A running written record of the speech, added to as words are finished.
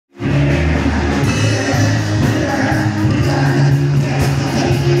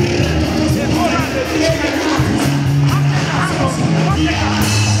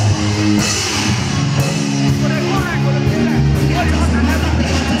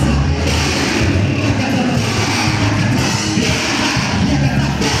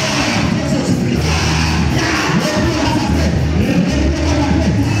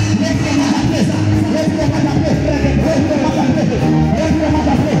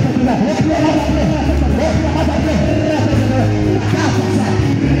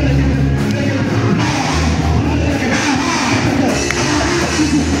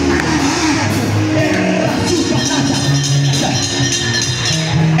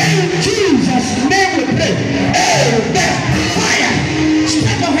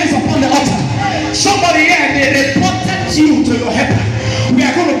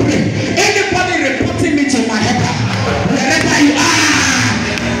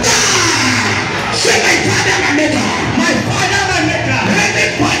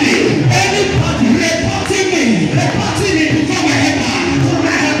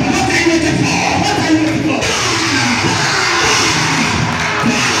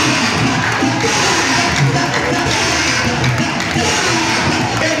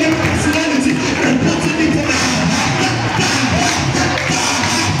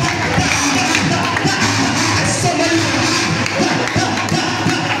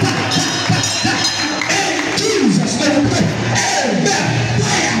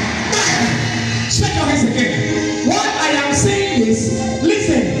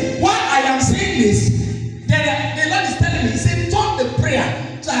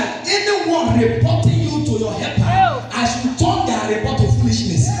reporting you to your helper, I should turn their report to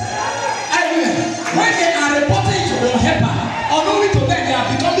foolishness. Amen. When they are reporting to your helper, unknowing to them they are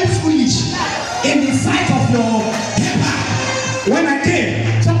becoming foolish in the sight of your helper. When I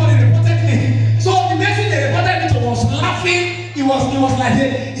came, somebody reported me. So the person they reported me to was laughing. He was like,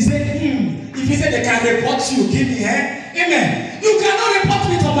 he said, if he said they can report you, give me, amen. You cannot report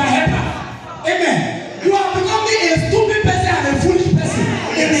me to my helper. Amen. You are becoming a stupid person and a foolish person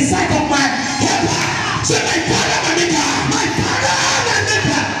in the sight of my helper. So my father, my maker,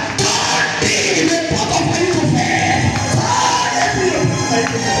 don't be in the pot of my little fair.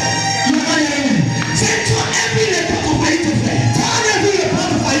 You are hearing me. Say to every report of my little fair. Turn every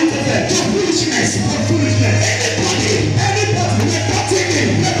report of my little fair to foolishness. Anybody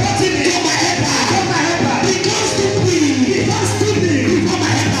reporting me to my helper. Because stupid. Before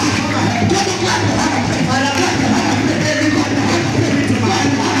my helper. Don't clap your hand. Before my helper.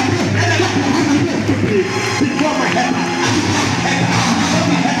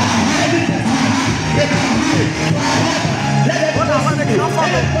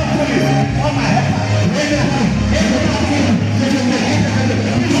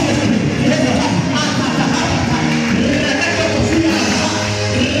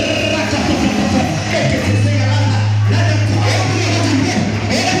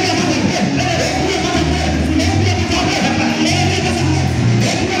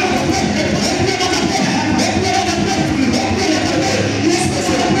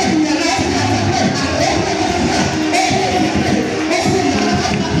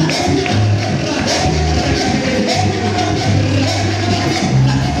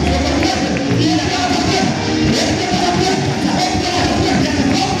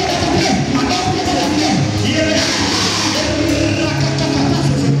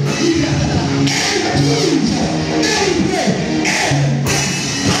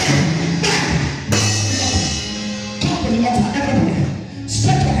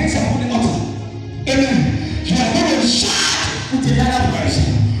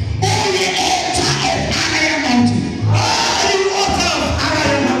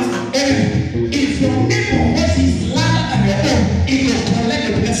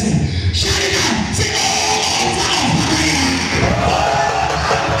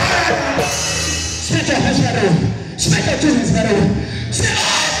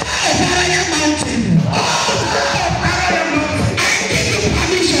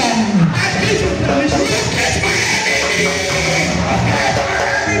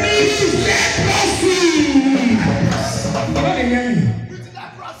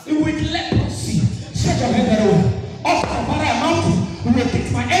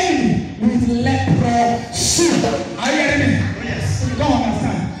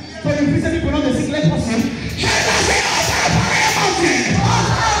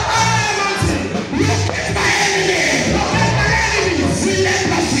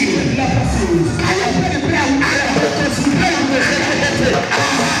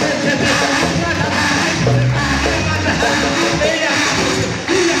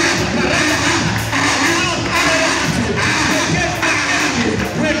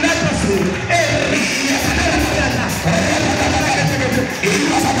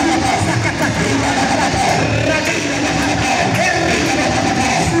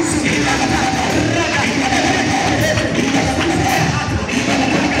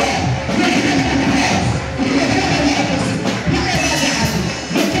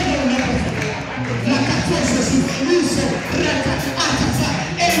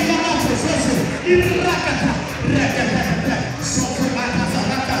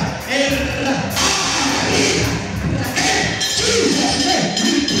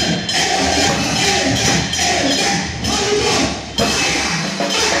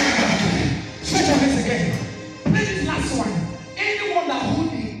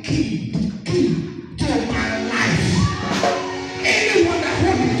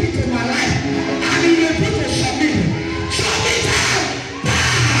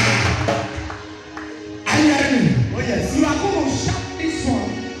 Yes.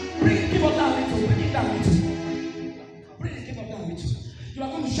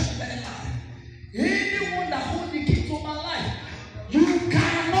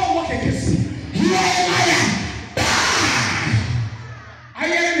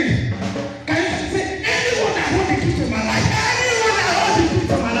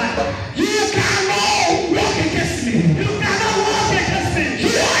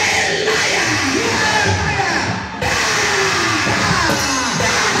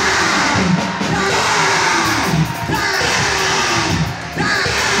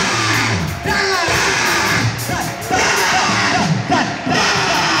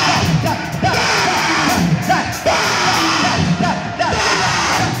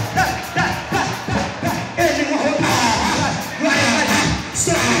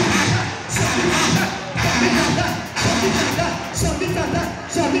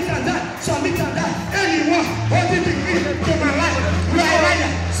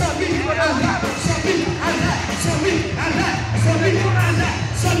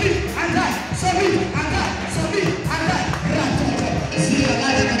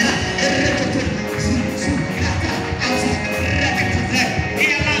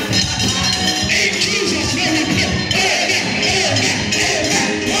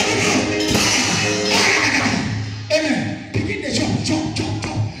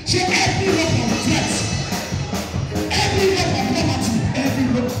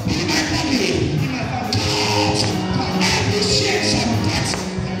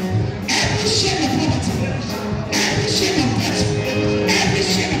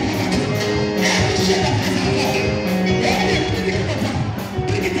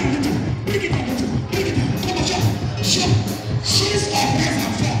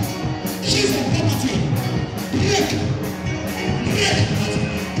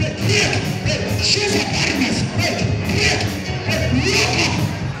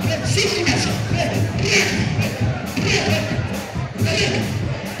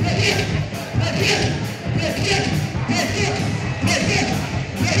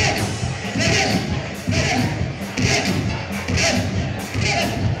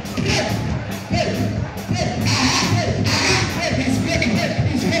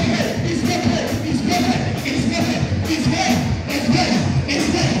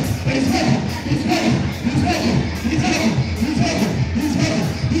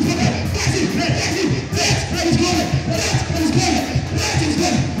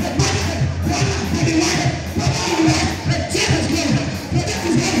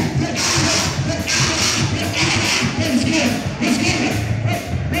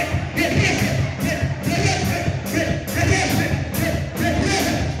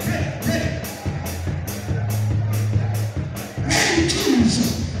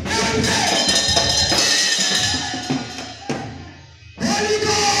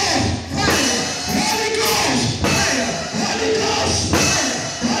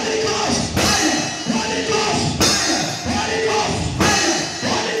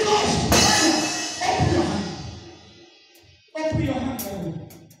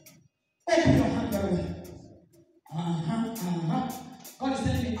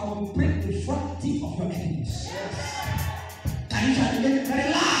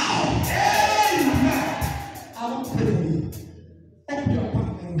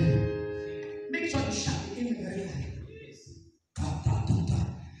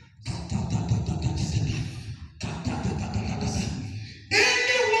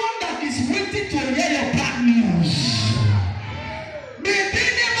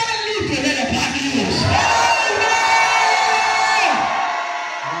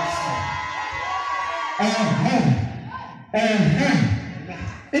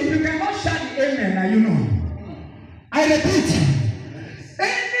 If you cannot shout the amen, now you know. I repeat,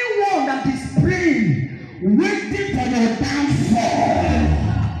 anyone that is praying, waiting for your downfall,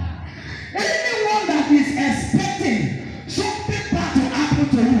 anyone that is expecting something bad to happen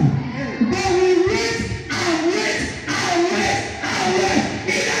to you, they will wait and wait and wait and wait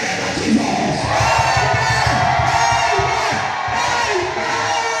in the name of Jesus.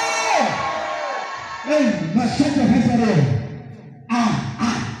 Amen. Amen. Shut your hands around.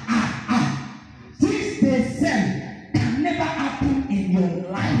 Things they said can never happen in your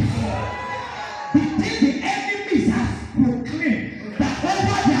life. The thing the enemies have proclaimed that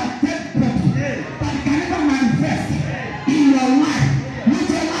over their dead body, that can never manifest in your life. With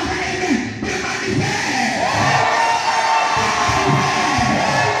your mother, amen, they manifest.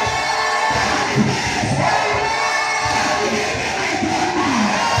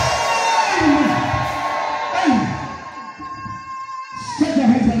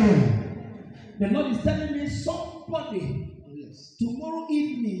 The Lord is telling me somebody, tomorrow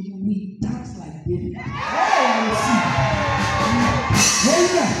evening you will dance like David.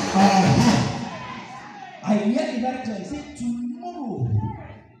 I hear the director say tomorrow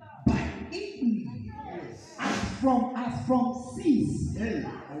by evening, as from 6,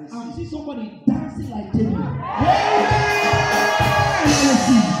 I'll see somebody dancing like David.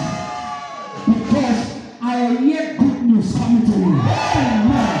 Because I hear good news coming to me.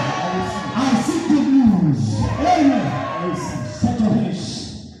 I see good news. Amen. Set your hands.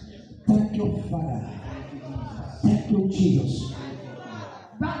 Thank you, Father. Thank you, Jesus.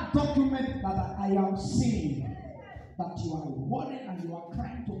 That document that I am seeing, that you are worried and you are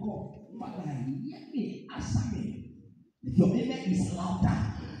crying to God, Father, hear me, answer me. Your amen is louder.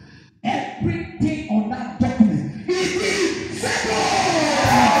 Everything on that document is settled.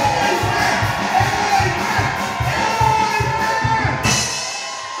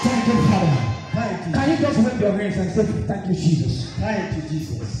 Thank you, Father. Can you just wave your hands and say, thank you, Jesus. Thank you,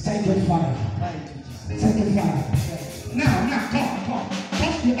 Jesus. Thank you, Father. Thank you, Jesus. Thank you, Father. Now, come.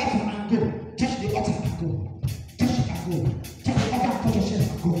 Touch the altar and go. Touch the altar and go. Touch it and go. Touch the altar and go.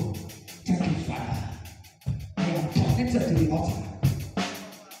 altar.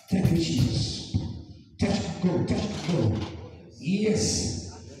 Thank you, Jesus. Touch and go, touch and go.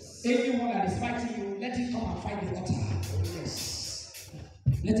 Yes. Anyone that is fighting you, let it come and fight the altar. Yes.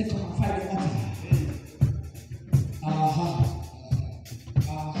 Let it come and fight the altar. Aha.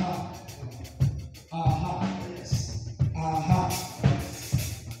 Aha. Aha. Yes. Aha.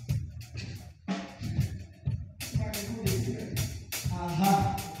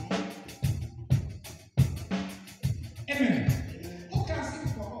 Aha. Amen. Who can sing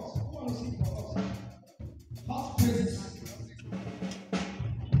for us? Who want to sing for us? Hot praises.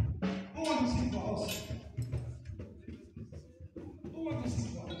 Who want to sing for us? Who want to sing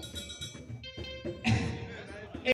for us?